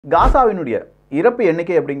காசாவினுடைய இறப்பு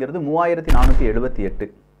எண்ணிக்கை அப்படிங்கிறது 3478.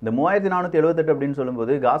 இந்த 3478 அப்படின்னு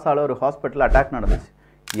சொல்லும்போது காசாவில் ஒரு ஹாஸ்பிட்டல் அட்டாக் நடந்துச்சு.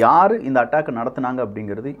 யார் இந்த அட்டாக் நடத்தினாங்க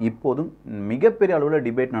அப்படிங்கிறது இப்போதும் மிகப்பெரிய அளவில்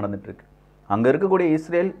டிபேட் நடந்துட்டுருக்கு. அங்கே இருக்கக்கூடிய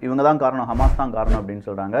இஸ்ரேல் இவங்க தான் காரணம், ஹமாஸ் தான் காரணம் அப்படின்னு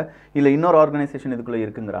சொல்கிறாங்க. இல்லை இன்னொரு ஆர்கனைசேஷன் இதுக்குள்ளே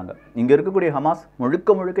இருக்குங்கிறாங்க. இங்கே இருக்கக்கூடிய ஹமாஸ்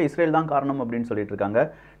முழுக்க இஸ்ரேல் தான் காரணம் அப்படின்னு சொல்லிட்டு இருக்காங்க.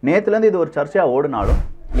 நேற்றுலேருந்து இது ஒரு சர்ச்சையாக ஓடினாலும்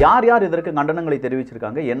யார் யார் இதற்கு கண்டனங்களை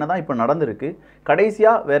தெரிவிச்சிருக்காங்க, என்ன தான் இப்போ நடந்திருக்கு,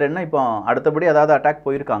 கடைசியாக வேறு என்ன இப்போ அடுத்தபடி அதாவது அட்டாக்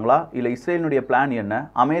போயிருக்காங்களா, இல்லை இஸ்ரேலினுடைய பிளான் என்ன,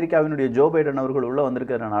 அமெரிக்காவினுடைய ஜோ பைடன் அவர்கள் உள்ளே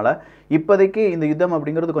வந்திருக்கிறதுனால இப்போதைக்கு இந்த யுத்தம்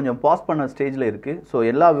அப்படிங்கிறது கொஞ்சம் பாஸ் பண்ண ஸ்டேஜில் இருக்குது. ஸோ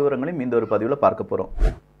எல்லா விவரங்களையும் இந்த ஒரு பதிவில் பார்க்க போகிறோம்.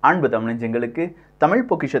 அன்பு தமிழஞ்சங்களுக்கு தமிழ்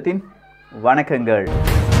பொக்கிஷத்தின் வணக்கங்கள்.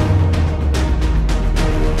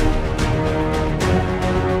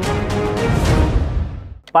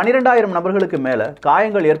 பன்னிரெண்டாயிரம் நபர்களுக்கு மேலே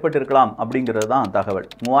காயங்கள் ஏற்பட்டிருக்கலாம் அப்படிங்கிறது தான் தகவல்.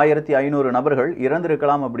 3500 நபர்கள்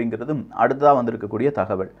இறந்திருக்கலாம் அப்படிங்கிறதும் அடுத்ததாக வந்திருக்கக்கூடிய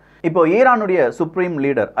தகவல். இப்போ ஈரானுடைய சுப்ரீம்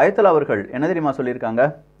லீடர் அயத்தலா அவர்கள் என்ன தெரியுமா சொல்லியிருக்காங்க,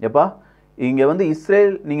 எப்பா இங்கே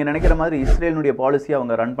இஸ்ரேல் நீங்கள் நினைக்கிற மாதிரி இஸ்ரேலினுடைய பாலிசியை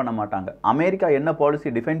அவங்க ரன் பண்ண மாட்டாங்க. அமெரிக்கா என்ன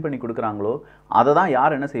பாலிசி டிஃபைன் பண்ணி கொடுக்குறாங்களோ அதை தான்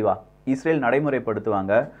யார் என்ன செய்வா, இஸ்ரேல்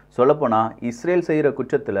நடைமுறைப்படுத்துவாங்க. சொல்லப்போனால் இஸ்ரேல் செய்கிற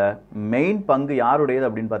குற்றத்தில் மெயின் பங்கு யாருடையது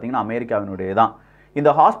அப்படின்னு பார்த்தீங்கன்னா அமெரிக்காவினுடைய தான். இந்த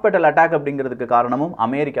ஹாஸ்பிட்டல் அட்டாக் அப்படிங்கிறதுக்கு காரணமும்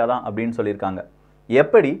அமெரிக்கா தான் அப்படின்னு சொல்லியிருக்காங்க.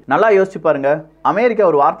 எப்படி நல்லா யோசிச்சு பாருங்க. அமெரிக்கா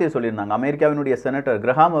ஒரு வார்த்தையை சொல்லியிருந்தாங்க. அமெரிக்காவினுடைய செனட்டர்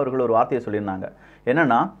கிரஹாம் அவர்கள் ஒரு வார்த்தையை சொல்லியிருந்தாங்க.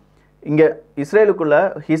 என்னன்னா, இங்கே இஸ்ரேலுக்குள்ள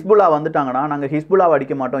ஹிஸ்புல்லா வந்துட்டாங்கன்னா நாங்கள் ஹிஸ்புல்லாவை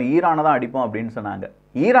அடிக்க மாட்டோம், ஈரானை தான் அடிப்போம் அப்படின்னு சொன்னாங்க.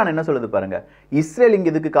 ஈரான் என்ன சொல்லுது பாருங்க, இஸ்ரேல்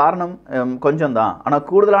இங்கே இதுக்கு காரணம் கொஞ்சம் தான், ஆனால்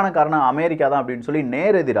கூடுதலான காரணம் அமெரிக்கா தான் அப்படின்னு சொல்லி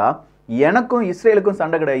நேரெதிராக எனக்கும் இஸ்ரேலுக்கும்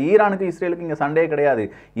சண்டை கிடையாது, ஈரானுக்கும் இஸ்ரேலுக்கும் இங்கே சண்டையே கிடையாது,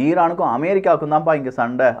 ஈரானுக்கும் அமெரிக்காவுக்கும் தான்ப்பா இங்கே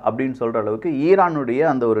சண்டை அப்படின்னு சொல்கிற அளவுக்கு ஈரானுடைய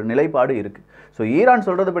அந்த ஒரு நிலைப்பாடு இருக்குது. ஸோ ஈரான்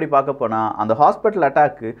சொல்கிறதுபடி பார்க்க போனால் அந்த ஹாஸ்பிட்டல்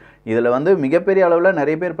அட்டாக்கு இதில் மிகப்பெரிய அளவில்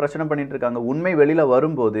நிறைய பேர் பிரச்சனை பண்ணிட்டு இருக்காங்க. உண்மை வெளியில்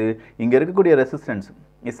வரும்போது இங்கே இருக்கக்கூடிய ரெசிஸ்டன்ஸ்,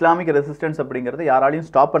 இஸ்லாமிக் ரெசிஸ்டன்ஸ் அப்படிங்கிறது யாராலையும்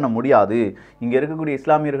ஸ்டாப் பண்ண முடியாது, இங்கே இருக்கக்கூடிய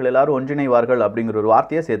இஸ்லாமியர்கள் எல்லாரும் ஒன்றிணைவார்கள் அப்படிங்கிற ஒரு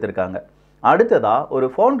வார்த்தையை சேர்த்துருக்காங்க. அடுத்ததாக ஒரு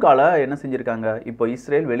ஃபோன் காலை என்ன செஞ்சுருக்காங்க, இப்போ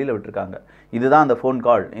இஸ்ரேல் வெளியில் விட்டுருக்காங்க. இதுதான் அந்த ஃபோன்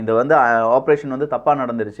கால். இந்த ஆப்ரேஷன் தப்பாக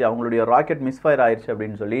நடந்துருச்சு, அவங்களுடைய ராக்கெட் மிஸ்ஃபயர் ஆயிடுச்சு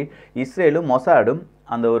அப்படின்னு சொல்லி இஸ்ரேலும் மொசாடும்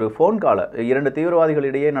அந்த ஒரு ஃபோன் காலை, 2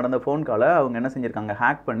 தீவிரவாதிகளிடையே நடந்த ஃபோன் காலை அவங்க என்ன செஞ்சுருக்காங்க,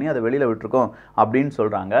 ஹேக் பண்ணி அதை வெளியில் விட்டுருக்கோம் அப்படின்னு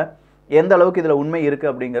சொல்கிறாங்க. எந்த அளவுக்கு இதில் உண்மை இருக்குது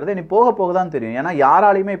அப்படிங்கிறது இனி போக போக தான் தெரியும். ஏன்னா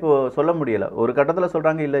யாராலையுமே இப்போ சொல்ல முடியலை. ஒரு கட்டத்தில்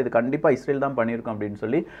சொல்கிறாங்க இல்லை இது கண்டிப்பாக இஸ்ரேல் தான் பண்ணியிருக்கோம் அப்படின்னு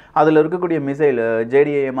சொல்லி, அதில் இருக்கக்கூடிய மிசைல்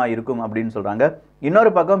ஜேடிஏஎம்மாக இருக்கும் அப்படின்னு சொல்கிறாங்க.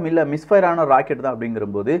 இன்னொரு பக்கம் இல்லை மிஸ்ஃபயரான ராக்கெட் தான்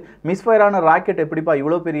அப்படிங்கிறபோது, மிஸ்ஃபயரான ராக்கெட் எப்படிப்பா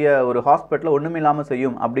இவ்வளோ பெரிய ஒரு ஹாஸ்பிட்டலில் ஒன்றும் இல்லாமல்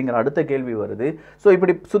செய்யும் அப்படிங்கிற அடுத்த கேள்வி வருது. ஸோ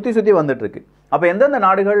இப்படி சுற்றி வந்துட்டுருக்கு. அப்போ எந்தெந்த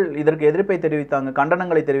நாடுகள் இதற்கு எதிர்ப்பை தெரிவித்தாங்க,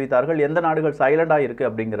 கண்டனங்களை தெரிவித்தார்கள், எந்த நாடுகள் சைலண்டாக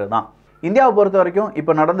இருக்குது அப்படிங்கிறது தான். இந்தியாவை பொறுத்த வரைக்கும்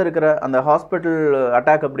இப்போ நடந்திருக்கிற அந்த ஹாஸ்பிட்டல்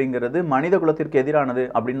அட்டாக் அப்படிங்கிறது மனித குலத்திற்கு எதிரானது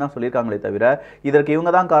அப்படின்னு தான் சொல்லியிருக்காங்களே தவிர இதற்கு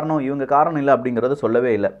இவங்க தான் காரணம், இவங்க காரணம் இல்லை அப்படிங்கிறத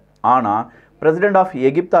சொல்லவே இல்லை. ஆனால் பிரசிடென்ட் ஆஃப்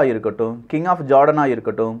எகிப்தா இருக்கட்டும், கிங் ஆஃப் ஜார்டனா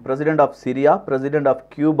இருக்கட்டும், president of Syria, president of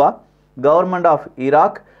Cuba, government of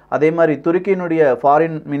Iraq, அதே மாதிரி துருக்கியினுடைய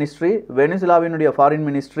foreign ministry, வெனிசுலாவினுடைய foreign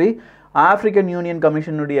ministry, African union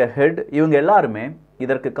கமிஷனுடைய head, இவங்க எல்லாருமே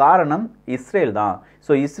இதற்கு காரணம் இஸ்ரேல் தான்.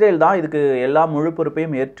 ஸோ இஸ்ரேல் தான் இதுக்கு எல்லா முழு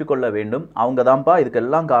பொறுப்பையும் ஏற்றுக்கொள்ள வேண்டும், அவங்க தான்ப்பா இதுக்கு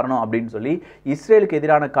எல்லாம் காரணம் அப்படின்னு சொல்லி இஸ்ரேலுக்கு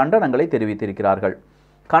எதிரான கண்டனங்களை தெரிவித்திருக்கிறார்கள்.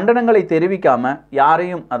 கண்டனங்களை தெரிவிக்காமல்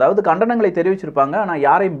யாரையும், அதாவது கண்டனங்களை தெரிவிச்சிருப்பாங்க ஆனால்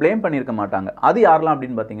யாரையும் ப்ளேம் பண்ணியிருக்க மாட்டாங்க. அது யாரெல்லாம்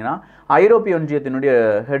அப்படின்னு பார்த்தீங்கன்னா, ஐரோப்பிய ஒன்றியத்தினுடைய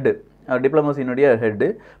head, டிப்ளமசியினுடைய head,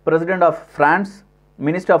 president of France,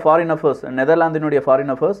 minister of foreign affairs நெதர்லாந்தினுடைய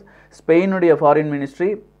foreign affairs, ஸ்பெயினுடைய foreign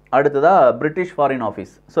ministry, அடுத்ததாக பிரிட்டிஷ் ஃபாரின்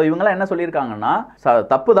ஆஃபீஸ். ஸோ இவங்கெல்லாம் என்ன சொல்லியிருக்காங்கன்னா,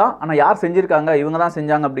 தப்பு தான் ஆனால் யார் செஞ்சுருக்காங்க, இவங்க தான்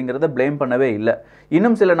செஞ்சாங்க அப்படிங்கிறத ப்ளேம் பண்ணவே இல்லை.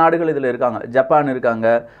 இன்னும் சில நாடுகள் இதில் இருக்காங்க, ஜப்பான் இருக்காங்க,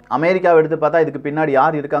 அமெரிக்காவை எடுத்து பார்த்தா இதுக்கு பின்னாடி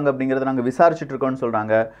யார் இருக்காங்க அப்படிங்கிறத நாங்கள் விசாரிச்சுட்டு இருக்கோம்னு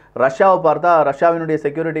சொல்கிறாங்க. ரஷ்யாவை பார்த்தா ரஷ்யாவினுடைய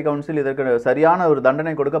செக்யூரிட்டி கவுன்சில் இதற்கு சரியான ஒரு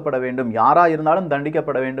தண்டனை கொடுக்கப்பட வேண்டும், யாராக இருந்தாலும்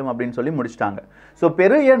தண்டிக்கப்பட வேண்டும் அப்படின்னு சொல்லி முடிச்சிட்டாங்க. ஸோ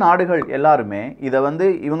பெரிய நாடுகள் எல்லாருமே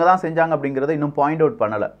இதை இவங்க தான் செஞ்சாங்க அப்படிங்கிறத இன்னும் பாயிண்ட் அவுட்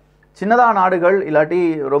பண்ணலை. சின்னதாக நாடுகள் இல்லாட்டி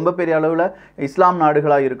ரொம்ப பெரிய அளவில் இஸ்லாம்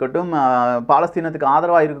நாடுகளாக இருக்கட்டும், பாலஸ்தீனத்துக்கு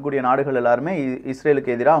ஆதரவாக இருக்கக்கூடிய நாடுகள் எல்லாருமே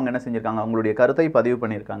இஸ்ரேலுக்கு எதிராக அவங்க என்ன செஞ்சுருக்காங்க, அவங்களுடைய கருத்தை பதிவு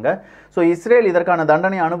பண்ணியிருக்காங்க. ஸோ இஸ்ரேல் இதற்கான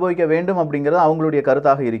தண்டனை அனுபவிக்க வேண்டும் அப்படிங்கிறது அவங்களுடைய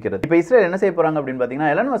கருத்தாக இருக்கிறது. இப்போ இஸ்ரேல் என்ன செய்ய போகிறாங்க அப்படின்னு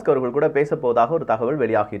பார்த்தீங்கன்னா, எலன் மஸ்க் அவர்கள் கூட பேச போவதாக ஒரு தகவல்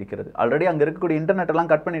வெளியாகி இருக்கிறது. ஆல்ரெடி அங்கே இருக்கக்கூடிய இன்டர்நெட்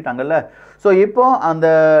எல்லாம் கட் பண்ணிட்டாங்கல்ல. ஸோ இப்போ அந்த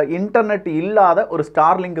இன்டர்நெட் இல்லாத ஒரு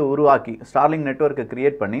ஸ்டார்லிங்கை உருவாக்கி, ஸ்டார்லிங் நெட்வொர்க்கை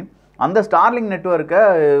கிரியேட் பண்ணி அந்த ஸ்டார்லிங் நெட்வொர்க்கை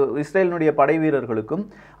இஸ்ரேலினுடைய படை வீரர்களுக்கும்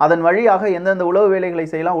அதன் வழியாக எந்தெந்த உளவு வேலைகளை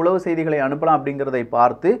செய்யலாம், உளவு செய்திகளை அனுப்பலாம் அப்படிங்கிறதை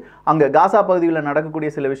பார்த்து அங்கே காசா பகுதியில் நடக்கக்கூடிய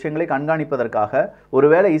சில விஷயங்களை கண்காணிப்பதற்காக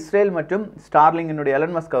ஒருவேளை இஸ்ரேல் மற்றும் ஸ்டார்லிங்கினுடைய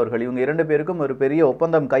எலன் மஸ்க் அவர்கள் இவங்க 2 பேருக்கும் ஒரு பெரிய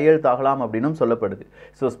ஒப்பந்தம் கையெழுத்தாகலாம் அப்படின்னும் சொல்லப்படுது.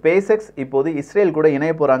 ஸோ ஸ்பேஸ் எக்ஸ் இப்போது இஸ்ரேல் கூட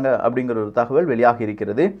இணைய போகிறாங்க அப்படிங்கிற ஒரு தகவல் வெளியாகி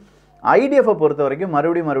இருக்கிறது. ஐடிஎஃப் பொறுத்த வரைக்கும்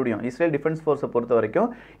மறுபடியும் இஸ்ரேல் டிஃபென்ஸ் ஃபோர்ஸை பொறுத்த வரைக்கும்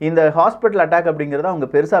இந்த ஹாஸ்பிட்டல் அட்டாக் அப்படிங்கிறத அவங்க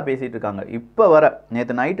பெருசாக பேசிட்டு இருக்காங்க. இப்போ வர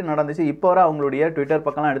நேற்று நைட்டு நடந்துச்சு, இப்போ வர அவங்களுடைய ட்விட்டர்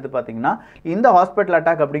பக்கம்லாம் எடுத்து பார்த்தீங்கன்னா இந்த ஹாஸ்பிட்டல்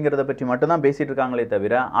அட்டாக் அப்படிங்கிறத பற்றி மட்டும் தான் பேசிட்டு இருக்காங்களே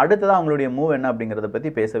தவிர அடுத்ததான் அவங்களுடைய மூவ் என்ன அப்படிங்கிறத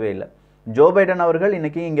பற்றி பேசவே இல்லை. ஜோ பைடன் அவர்கள்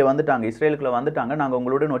இன்னைக்கு இங்கே வந்துட்டாங்க, இஸ்ரேலுக்குள்ள வந்துட்டாங்க, நாங்கள்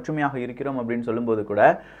உங்களுடன் ஒற்றுமையாக இருக்கிறோம் அப்படின்னு சொல்லும்போது கூட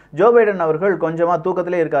ஜோ பைடன் அவர்கள் கொஞ்சமாக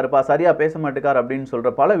தூக்கத்திலே இருக்காருப்பா, சரியா பேச மாட்டேக்கார் அப்படின்னு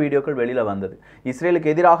சொல்ற பல வீடியோக்கள் வெளியில வந்தது.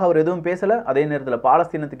 இஸ்ரேலுக்கு எதிராக அவர் எதுவும் பேசல, அதே நேரத்தில்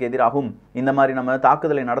பாலஸ்தீனத்துக்கு எதிராகவும் இந்த மாதிரி நம்ம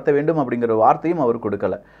தாக்குதலை நடத்த வேண்டும் அப்படிங்கிற வார்த்தையும் அவர்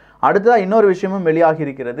கொடுக்கல. அடுத்ததா இன்னொரு விஷயமும் வெளியாகி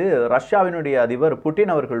இருக்கிறது. ரஷ்யாவினுடைய அதிபர்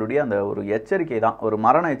புட்டின் அவர்களுடைய அந்த ஒரு எச்சரிக்கை தான், ஒரு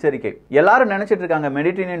மரண எச்சரிக்கை. எல்லாரும் நினைச்சிட்டு இருக்காங்க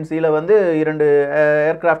மெடிட்டரேனியன் சீல வந்து 2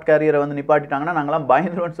 ஏர்கிராஃப்ட் கேரியரை வந்து நிப்பாட்டிட்டாங்கன்னா நாங்களாம்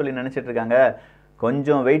பயந்துருவோம்னு சொல்லி நினைச்சிட்டு இருக்காங்க.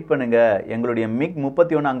 கொஞ்சம் வெயிட் பண்ணுங்க, எங்களுடைய மிக்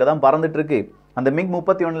 31 அங்கே தான் பறந்துட்டு இருக்கு. அந்த மிக்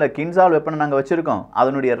 31ல கின்சால் வெப்பனை நாங்கள் வச்சிருக்கோம்.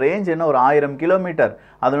 அதனுடைய ரேஞ்ச் என்ன ஒரு 1000 கிலோமீட்டர்,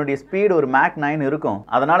 அதனுடைய ஸ்பீடு ஒரு மேக் 9 இருக்கும்.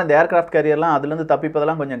 அதனால இந்த ஏர்கிராஃப்ட் கேரியர்லாம் அதுலேருந்து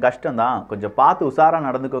தப்பிப்பதெல்லாம் கொஞ்சம் கஷ்டம் தான், கொஞ்சம் பார்த்து உஷாராக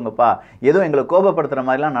நடந்துக்கோங்கப்பா, எதுவும் எங்களை கோபப்படுத்துகிற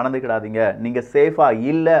மாதிரிலாம் நடந்துக்கிடாதீங்க, நீங்கள் சேஃபாக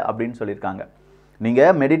இல்லை அப்படின்னு சொல்லியிருக்காங்க.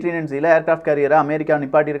 நீங்கள் மெடிட்டரேனியன் சீல ஏர்கிராஃப்ட் கேரியரை அமெரிக்கா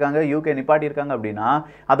நிப்பாட்டியிருக்காங்க, யூகே நிப்பாட்டியிருக்காங்க அப்படின்னா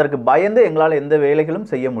அதற்கு பயந்து எங்களால் எந்த வேலைகளும்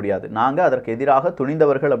செய்ய முடியாது, நாங்கள் அதற்கு எதிராக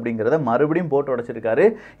துணிந்தவர்கள் அப்படிங்கிறத மறுபடியும் போட்டு உடைச்சிருக்காரு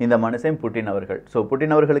இந்த மனுஷன் புட்டின் அவர்கள். ஸோ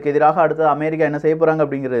புட்டின் அவர்களுக்கு எதிராக அடுத்தது அமெரிக்கா என்ன செய்ய போகிறாங்க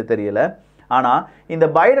அப்படிங்கிறது தெரியல. ஆனால் இந்த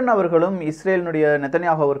பைடன் அவர்களும் இஸ்ரேலினுடைய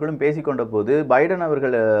நெத்தன்யாகு அவர்களும் பேசிக்கொண்ட போது பைடன்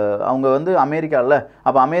அவர்கள் அவங்க வந்து அமெரிக்காவில்,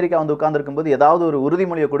 அப்போ அமெரிக்கா வந்து உட்கார்ந்துருக்கும் போது ஏதாவது ஒரு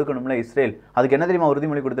உறுதிமொழியை கொடுக்கணும்ல இஸ்ரேல். அதுக்கு என்ன தெரியுமா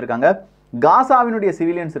உறுதிமொழி கொடுத்துருக்காங்க? காசாவினுடைய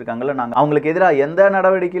சிவிலியன்ஸ் இருக்காங்கல்ல, நாங்கள் அவங்களுக்கு எதிராக எந்த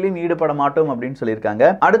நடவடிக்கையிலும் ஈடுபட மாட்டோம் அப்படின்னு சொல்லியிருக்காங்க.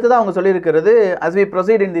 அடுத்ததான் அவங்க சொல்லியிருக்கிறது, as we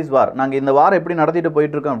proceed in this war, நாங்கள் இந்த வார் எப்படி நடத்திட்டு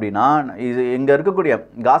போயிட்டு இருக்கோம் அப்படின்னா இங்கே இருக்கக்கூடிய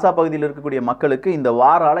காசா பகுதியில் இருக்கக்கூடிய மக்களுக்கு இந்த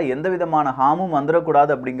வாரால் எந்த விதமான ஹாமும்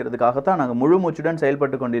வந்துடக்கூடாது அப்படிங்கிறதுக்காகத்தான் நாங்கள் முழு மூச்சுடன்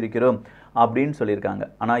செயல்பட்டு கொண்டிருக்கிறோம் அப்படின்னு சொல்லியிருக்காங்க.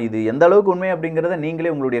 ஆனால் இது எந்த அளவுக்கு உண்மை அப்படிங்கிறத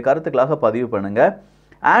நீங்களே உங்களுடைய கருத்துக்களாக பதிவு பண்ணுங்க.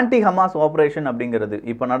 ஆன்டி ஹமாஸ் ஆப்ரேஷன் அப்படிங்கிறது,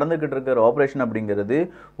 இப்போ நடந்துக்கிட்டு இருக்கிற ஆப்ரேஷன் அப்படிங்கிறது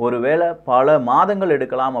ஒருவேளை பல மாதங்கள்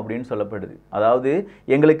எடுக்கலாம் அப்படின்னு சொல்லப்படுது. அதாவது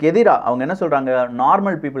எங்களுக்கு எதிராக அவங்க என்ன சொல்கிறாங்க,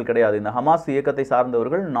 நார்மல் பீப்புள் கிடையாது, இந்த ஹமாஸ் இயக்கத்தை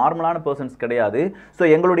சார்ந்தவர்கள் நார்மலான பர்சன்ஸ் கிடையாது. ஸோ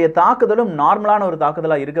எங்களுடைய தாக்குதலும் நார்மலான ஒரு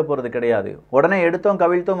தாக்குதலாக இருக்க போகிறது கிடையாது. உடனே எடுத்தோம்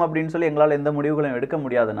கவிழ்த்தோம் அப்படின்னு சொல்லி எங்களால் எந்த முடிவுகளையும் எடுக்க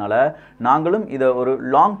முடியாதனால நாங்களும் இதை ஒரு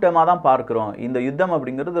லாங் டேர்மாக தான் பார்க்குறோம், இந்த யுத்தம்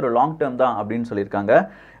அப்படிங்கிறது ஒரு லாங் டேர்ம் தான் அப்படின்னு சொல்லியிருக்காங்க.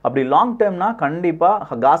 அப்படி லாங் டேர்ம்னா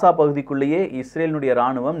கண்டிப்பாக காசா பகுதிக்குள்ளேயே இஸ்ரேலினுடைய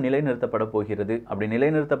ராணுவம் நிலைநிறுத்தப்பட போகிறது. அப்படி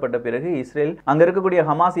நிலைநிறுத்தப்பட்ட பிறகு இஸ்ரேல் அங்கே இருக்கக்கூடிய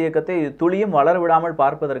ஹமாஸ் இயக்கத்தை துளியும் வளர விடாமல்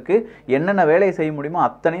பார்ப்பதற்கு என்னென்ன வேலையை செய்ய முடியுமோ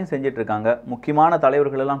அத்தனையும் செஞ்சுட்டு இருக்காங்க. முக்கியமான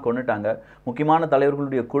தலைவர்கள் எல்லாம் கொண்டுட்டாங்க, முக்கியமான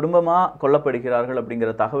தலைவர்களுடைய குடும்பமாக கொல்லப்படுகிறார்கள்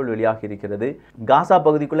அப்படிங்கிற தகவல் வெளியாகி இருக்கிறது. காசா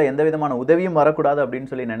பகுதிக்குள்ளே எந்த விதமான உதவியும் வரக்கூடாது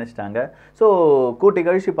அப்படின்னு சொல்லி நினைச்சிட்டாங்க. ஸோ கூட்டி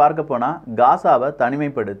கழிச்சு பார்க்க போனால் காசாவை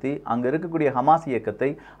தனிமைப்படுத்தி அங்கே இருக்கக்கூடிய ஹமாஸ்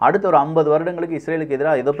இயக்கத்தை அடுத்த ஒரு 50 வருடங்களுக்கு இஸ்ரேலுக்கு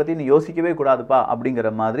எதிராக பத்தி நீ யோசிக்கவே கூடாதுப்பா அப்படிங்கிற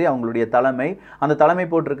மாதிரி அவங்களுடைய தலைமை, அந்த தலைமை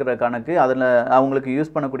போட்டிருக்கிற கணக்கு, அதில் அவங்களுக்கு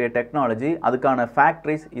யூஸ் பண்ணக்கூடிய டெக்னாலஜி, அதுக்கான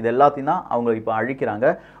ஃபேக்ட்ரிஸ், இது எல்லாத்தையும் தான் அவங்க இப்போ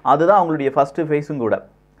அழிக்கிறாங்க. அதுதான் அவங்களுடைய ஃபர்ஸ்ட் ஃபேஸும் கூட.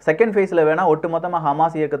 செகண்ட் ஃபேஸில் வேணால் ஒட்டுமொத்தமாக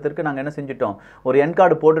ஹமாஸ் இயக்கத்திற்கு நாங்கள் என்ன செஞ்சிட்டோம், ஒரு என்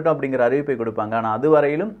கார்டு போட்டுட்டோம் அப்படிங்கிற அறிவிப்பை கொடுப்பாங்க. ஆனால்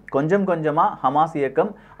அதுவரையிலும் கொஞ்சம் கொஞ்சமாக ஹமாஸ் இயக்கம்,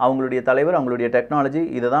 அவங்களுடைய தலைவர், அவங்களுடைய டெக்னாலஜி,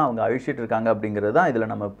 இதை தான் அவங்க அழிச்சிட்டு இருக்காங்க அப்படிங்கிறது தான்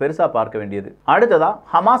இதில் நம்ம பெருசாக பார்க்க வேண்டியது. அடுத்ததாக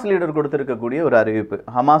ஹமாஸ் லீடர் கொடுத்திருக்கக்கூடிய ஒரு அறிவிப்பு.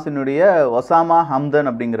 ஹமாஸினுடைய ஒசாமா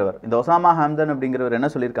ஹம்தன் அப்படிங்கிறவர், இந்த ஒசாமா ஹம்தன் அப்படிங்கிறவர் என்ன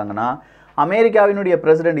சொல்லியிருக்காங்கன்னா, அமெரிக்காவினுடைய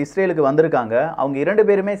பிரசிடென்ட் இஸ்ரேலுக்கு வந்திருக்காங்க, அவங்க 2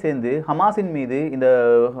 பேருமே சேர்ந்து ஹமாஸின் மீது இந்த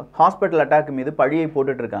ஹாஸ்பிட்டல் அட்டாக் மீது பழியை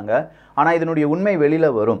போட்டுட்டு இருக்காங்க. ஆனால் இதனுடைய உண்மை வெளியில்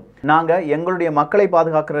வரும். நாங்கள் எங்களுடைய மக்களை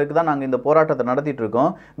பாதுகாக்கிறதுக்கு தான் நாங்கள் இந்த போராட்டத்தை நடத்திட்டு இருக்கோம்.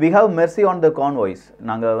 We have Mercy on the கான்வாய்ஸ்.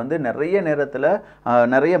 நாங்கள் வந்து நிறைய நேரத்தில்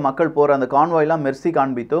நிறைய மக்கள் போகிற அந்த கான்வாய்லாம் மெர்சி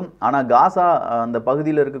காண்பித்தோம். ஆனால் காசா அந்த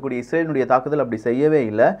பகுதியில் இருக்கக்கூடிய இஸ்ரேலினுடைய தாக்குதல் அப்படி செய்யவே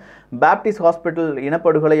இல்லை. பேப்டிஸ்ட் ஹாஸ்பிட்டல்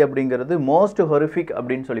இனப்படுகொலை அப்படிங்கிறது மோஸ்ட் ஹொரிஃபிக்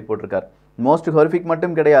அப்படின்னு சொல்லி போட்டிருக்கார். மோஸ்ட் ஹொரிஃபிக்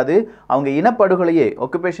மட்டும் கிடையாது, அவங்க இனப்படுகொலையே,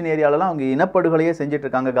 ஒக்குபேஷன் ஏரியாலலாம் அவங்க இனப்படுகொலையே செஞ்சுட்டு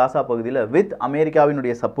இருக்காங்க காசா பகுதியில் வித்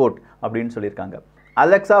அமெரிக்காவினுடைய சப்போர்ட் அப்படின்னு சொல்லியிருக்காங்க.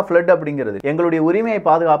 அலெக்சா ஃப்ளட் அப்படிங்கிறது எங்களுடைய உரிமையை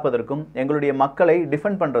பாதுகாப்பதற்கும் எங்களுடைய மக்களை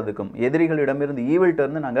டிஃபெண்ட் பண்ணுறதுக்கும், எதிரிகளிடமிருந்து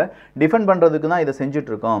ஈவில்ட்டிருந்து நாங்கள் டிஃபெண்ட் பண்ணுறதுக்கு தான் இதை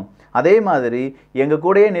செஞ்சுட்டு இருக்கோம். அதே மாதிரி எங்கள்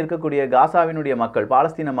கூடயே நிற்கக்கூடிய காசாவினுடைய மக்கள்,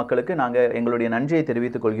 பாலஸ்தீன மக்களுக்கு நாங்கள் எங்களுடைய நன்றியை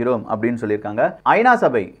தெரிவித்துக் கொள்கிறோம் அப்படின்னு சொல்லியிருக்காங்க. ஐநா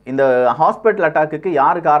சபை இந்த ஹாஸ்பிட்டல் அட்டாக்குக்கு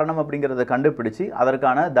யார் காரணம் அப்படிங்கிறத கண்டுபிடிச்சு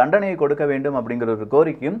அதற்கான தண்டனையை கொடுக்க வேண்டும் அப்படிங்கிற ஒரு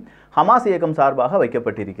கோரிக்கையும் ஹமாஸ் இயக்கம் சார்பாக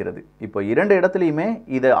வைக்கப்பட்டிருக்கிறது. இப்போ 2 இடத்துலையுமே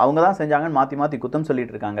இதை அவங்க தான் செஞ்சாங்கன்னு மாற்றி மாற்றி குத்தம்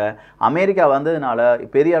சொல்லிட்டு இருக்காங்க. அமெரிக்கா வந்ததுனால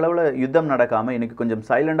பெரிய அளவில் யுத்தம் நடக்காமல் இன்னைக்கு கொஞ்சம்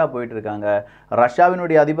சைலண்டாக போயிட்டு இருக்காங்க.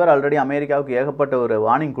 ரஷ்யாவினுடைய அதிபர் ஆல்ரெடி அமெரிக்காவுக்கு ஏகப்பட்ட ஒரு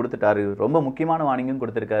வார்னிங் கொடுத்துட்டாரு, ரொம்ப முக்கியமான வார்னிங்கும்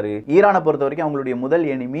கொடுத்துருக்காரு. ஈரானை பொறுத்த வரைக்கும் அவங்களுடைய முதல்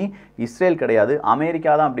எனிமி இஸ்ரேல் கிடையாது,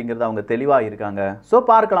 அமெரிக்கா தான் அப்படிங்கிறது அவங்க தெளிவாக இருக்காங்க. ஸோ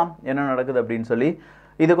பார்க்கலாம் என்ன நடக்குது அப்படின்னு சொல்லி.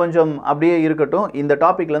 இது கொஞ்சம் அப்படியே இருக்கட்டும். இந்த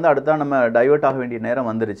டாபிக்லேருந்து அடுத்தா நம்ம டைவர்ட் ஆக வேண்டிய நேரம்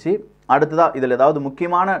வந்துருச்சு. அடுத்ததா இதில் ஏதாவது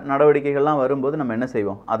முக்கியமான நடவடிக்கைகள்லாம் வரும்போது நம்ம என்ன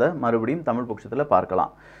செய்வோம், அதை மறுபடியும் தமிழ் பொக்கிஷத்தில்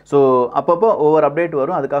பார்க்கலாம். ஸோ அப்பப்போ ஒவ்வொரு அப்டேட்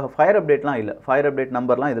வரும். அதுக்காக ஃபயர் அப்டேட்லாம் இல்லை, ஃபயர் அப்டேட்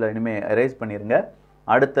நம்பர்லாம் இதில் இனிமேல் எரேஸ் பண்ணிடுங்க.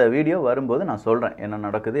 அடுத்த வீடியோ வரும்போது நான் சொல்கிறேன் என்ன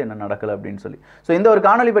நடக்குது என்ன நடக்கலை அப்படின்னு சொல்லி. ஸோ இந்த ஒரு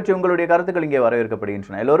காணொலி பற்றி உங்களுடைய கருத்துக்கள் இங்கே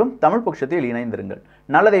வரவேற்கப்படுகின்றன. எல்லோரும் தமிழ் பொக்கிஷத்தில் இணைந்திருங்கள்.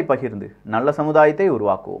 நல்லதை பகிர்ந்து நல்ல சமுதாயத்தை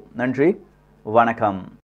உருவாக்குவோம். நன்றி, வணக்கம்.